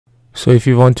So if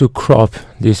you want to crop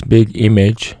this big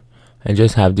image and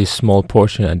just have this small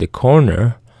portion at the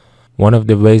corner, one of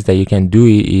the ways that you can do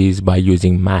it is by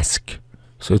using mask.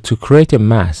 So to create a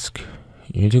mask,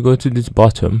 you need to go to this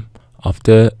bottom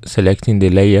after selecting the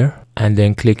layer and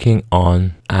then clicking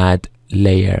on add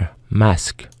layer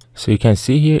mask. So you can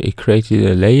see here it created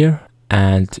a layer,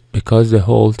 and because the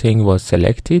whole thing was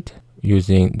selected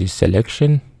using this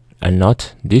selection and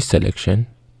not this selection,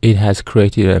 it has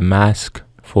created a mask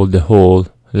for the whole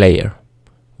layer.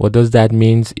 What does that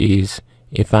mean is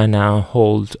if I now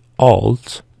hold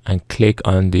Alt and click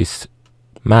on this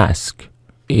mask,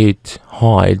 it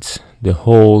hides the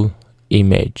whole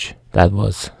image that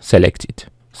was selected.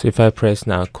 So if I press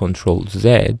now Ctrl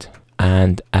Z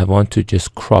and I want to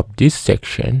just crop this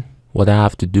section, what I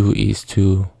have to do is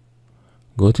to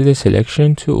go to the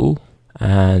selection tool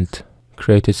and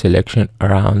create a selection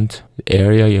around the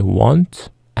area you want,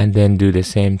 and then do the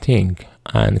same thing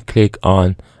and click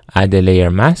on add a layer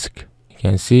mask. You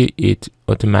can see it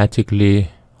automatically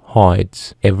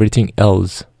hides everything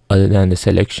else other than the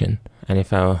selection. And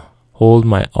if I hold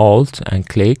my Alt and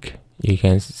click, you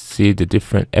can see the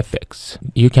different effects.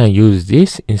 You can use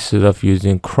this instead of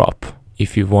using crop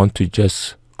if you want to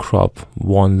just crop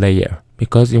one layer,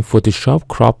 because in Photoshop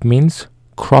crop means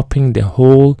cropping the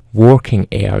whole working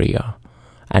area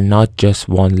and not just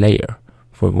one layer.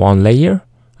 For one layer,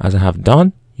 as I have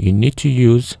done, you need to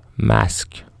use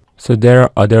mask. So there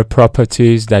are other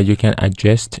properties that you can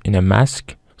adjust in a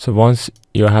mask. So once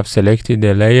you have selected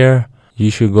the layer, you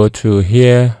should go to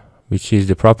here, which is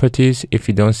the properties. If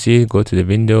you don't see it, go to the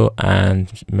window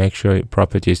and make sure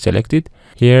property is selected.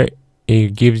 Here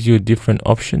it gives you different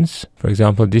options. For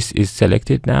example, this is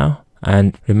selected now,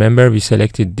 and remember we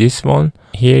selected this one.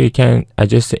 Here you can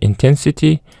adjust the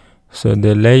intensity, so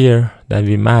the layer that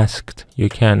we masked, you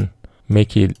can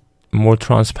make it more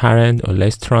transparent or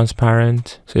less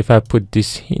transparent. So if I put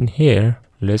this in here,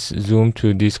 let's zoom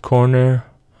to this corner,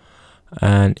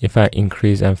 and if I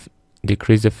increase and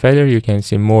decrease the feather, you can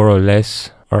see more or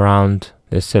less around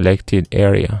the selected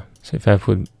area. So if I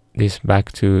put this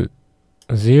back to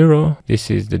 0, this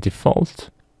is the default.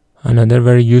 Another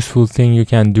very useful thing you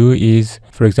can do is,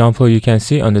 for example, you can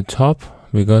see on the top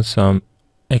we got some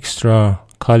extra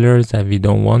colors that we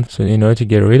don't want. So in order to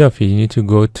get rid of it, you need to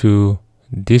go to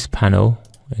this panel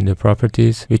in the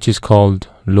properties, which is called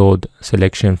load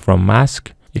selection from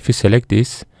mask. If you select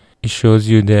this, it shows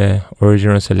you the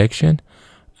original selection,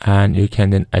 and you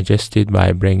can then adjust it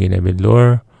by bringing it a bit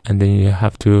lower, and then you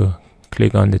have to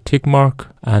click on the tick mark.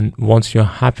 And once you're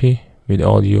happy with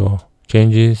all your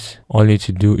changes, all you need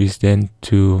to do is then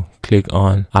to click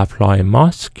on apply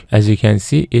mask. As you can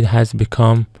see, it has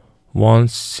become one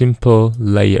simple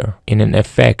layer. In an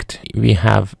effect, we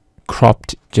have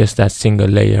cropped just that single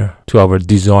layer to our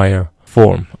desired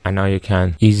form, and now you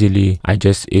can easily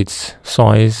adjust its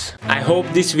size. I hope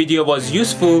this video was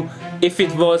useful. If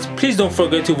it was, please don't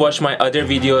forget to watch my other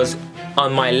videos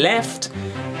on my left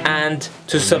and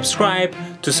to subscribe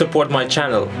to support my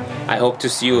channel. I hope to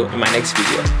see you in my next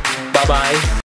video. Bye bye.